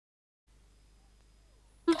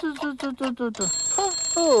Oh.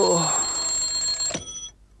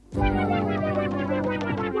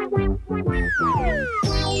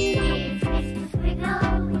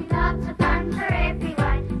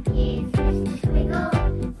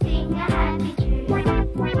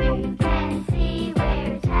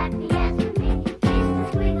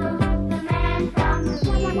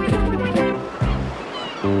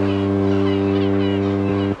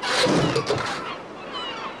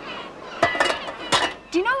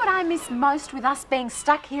 Most with us being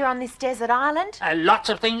stuck here on this desert island? Lots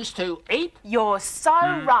of things to eat. You're so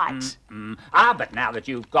right. But now that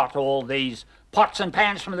you've got all these pots and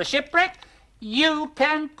pans from the shipwreck, you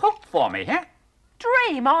can cook for me, huh?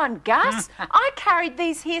 Dream on, Gus. I carried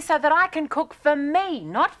these here so that I can cook for me,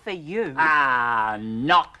 not for you.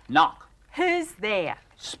 Knock, knock. Who's there?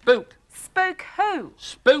 Spook. Spook who?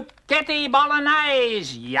 Spaghetti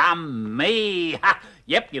bolognese. Yummy.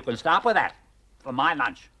 Yep, you can start with that for my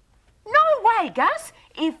lunch. No way, Gus.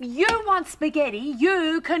 If you want spaghetti,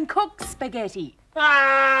 you can cook spaghetti.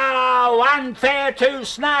 Unfair to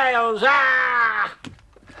snails.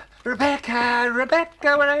 Rebecca.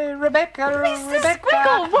 Mr.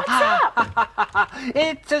 Squiggle, what's up?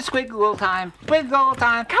 It's a squiggle time. Squiggle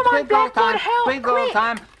time. Come on, Blackboard, help, Squiggle quick.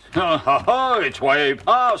 time. It's way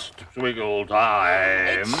past squiggle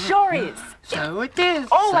time. It sure is. So it is.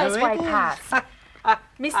 Always so way it is. past.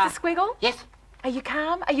 Mr. Squiggle? Yes? Are you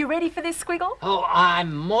calm? Are you ready for this, Squiggle? Oh,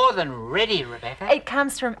 I'm more than ready, Rebecca. It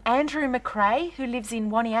comes from Andrew McRae, who lives in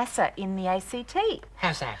Waniassa in the ACT.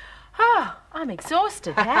 How's that? Oh, I'm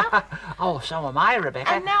exhausted now. Oh, so am I, Rebecca.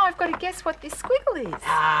 And now I've got to guess what this squiggle is.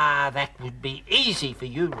 That would be easy for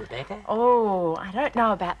you, Rebecca. Oh, I don't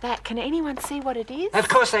know about that. Can anyone see what it is? Of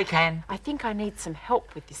course they can. I think I need some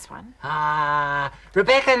help with this one.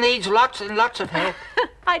 Rebecca needs lots and lots of help.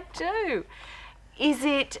 I do. Is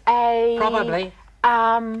it a... Probably.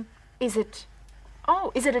 Is it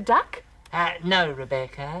a duck? No,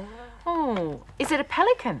 Rebecca. Oh, is it a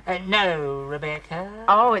pelican? No, Rebecca.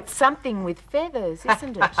 Oh, it's something with feathers,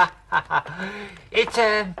 isn't it? It's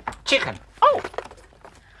a chicken. Oh.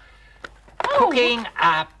 Cooking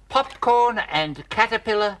a popcorn and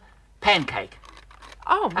caterpillar pancake.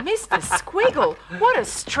 Oh, Mr. Squiggle, what a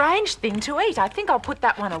strange thing to eat. I think I'll put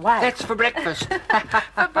that one away. That's for breakfast.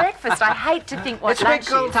 For breakfast, I hate to think what it's lunch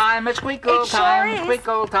squiggle is. time, it's squiggle It sure time, is.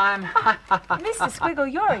 squiggle time. Mr.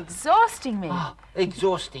 Squiggle, you're exhausting me. Oh,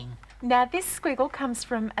 exhausting. Now, this squiggle comes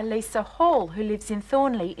from Elisa Hall, who lives in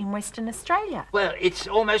Thornley in Western Australia. Well, it's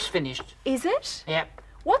almost finished. Is it? Yep.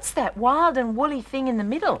 What's that wild and woolly thing in the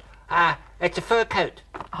middle? It's a fur coat.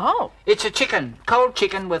 Oh. It's a chicken, cold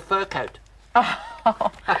chicken with fur coat.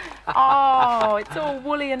 Oh, it's all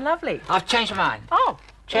woolly and lovely. I've changed my mind. Oh.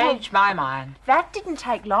 Changed my mind. That didn't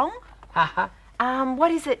take long.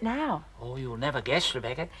 What is it now? Oh, you'll never guess,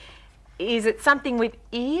 Rebecca. Is it something with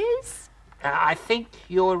ears? I think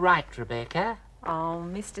you're right, Rebecca. Oh,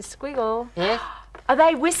 Mr. Squiggle. Yes? Are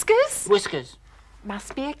they whiskers? Whiskers.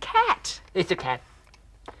 Must be a cat. It's a cat.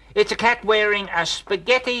 It's a cat wearing a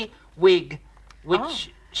spaghetti wig,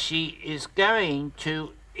 which she is going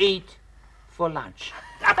to eat for lunch.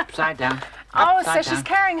 Upside down. So she's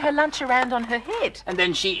carrying her lunch around on her head. And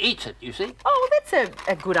then she eats it, you see? Oh, that's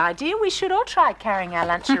a good idea. We should all try carrying our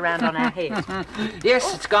lunch around on our head.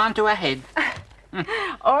 Yes, It's gone to her head.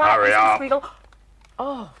 All right, Hurry Mr. up. Squiggle.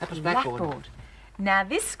 Oh, That was Blackboard. Now,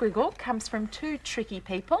 this squiggle comes from two tricky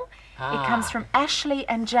people. It comes from Ashley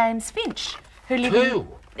and James Finch, who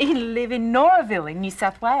live in Noraville in New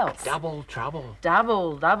South Wales. Double trouble.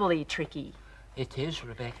 Doubly tricky. It is,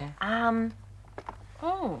 Rebecca.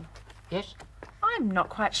 Oh, Yes? I'm not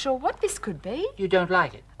quite sure what this could be. You don't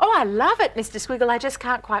like it? Oh, I love it, Mr. Squiggle. I just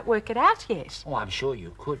can't quite work it out yet. Oh, I'm sure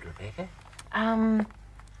you could, Rebecca.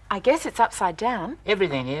 I guess it's upside down.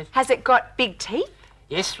 Everything is. Has it got big teeth?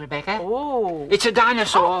 Yes, Rebecca. Oh. It's a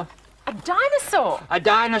dinosaur. A dinosaur. A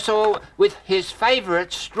dinosaur with his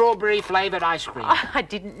favourite strawberry-flavoured ice cream. Oh, I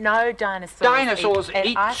didn't know dinosaurs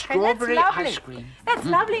Eat ice cream. strawberry That's lovely. ice cream. That's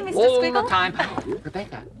lovely, Mr. All Squiggle. the time.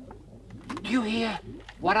 Rebecca, do you hear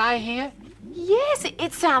what I hear? Yes,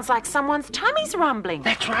 it sounds like someone's tummy's rumbling.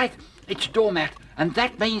 That's right. It's Doormat, and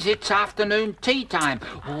that means it's afternoon tea time.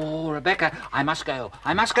 Oh, Rebecca, I must go.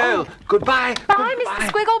 Goodbye. Bye, Mr.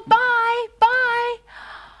 Squiggle. Bye. Bye.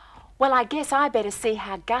 Well, I guess I better see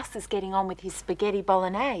how Gus is getting on with his spaghetti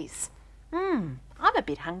bolognese. I'm a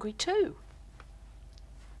bit hungry too.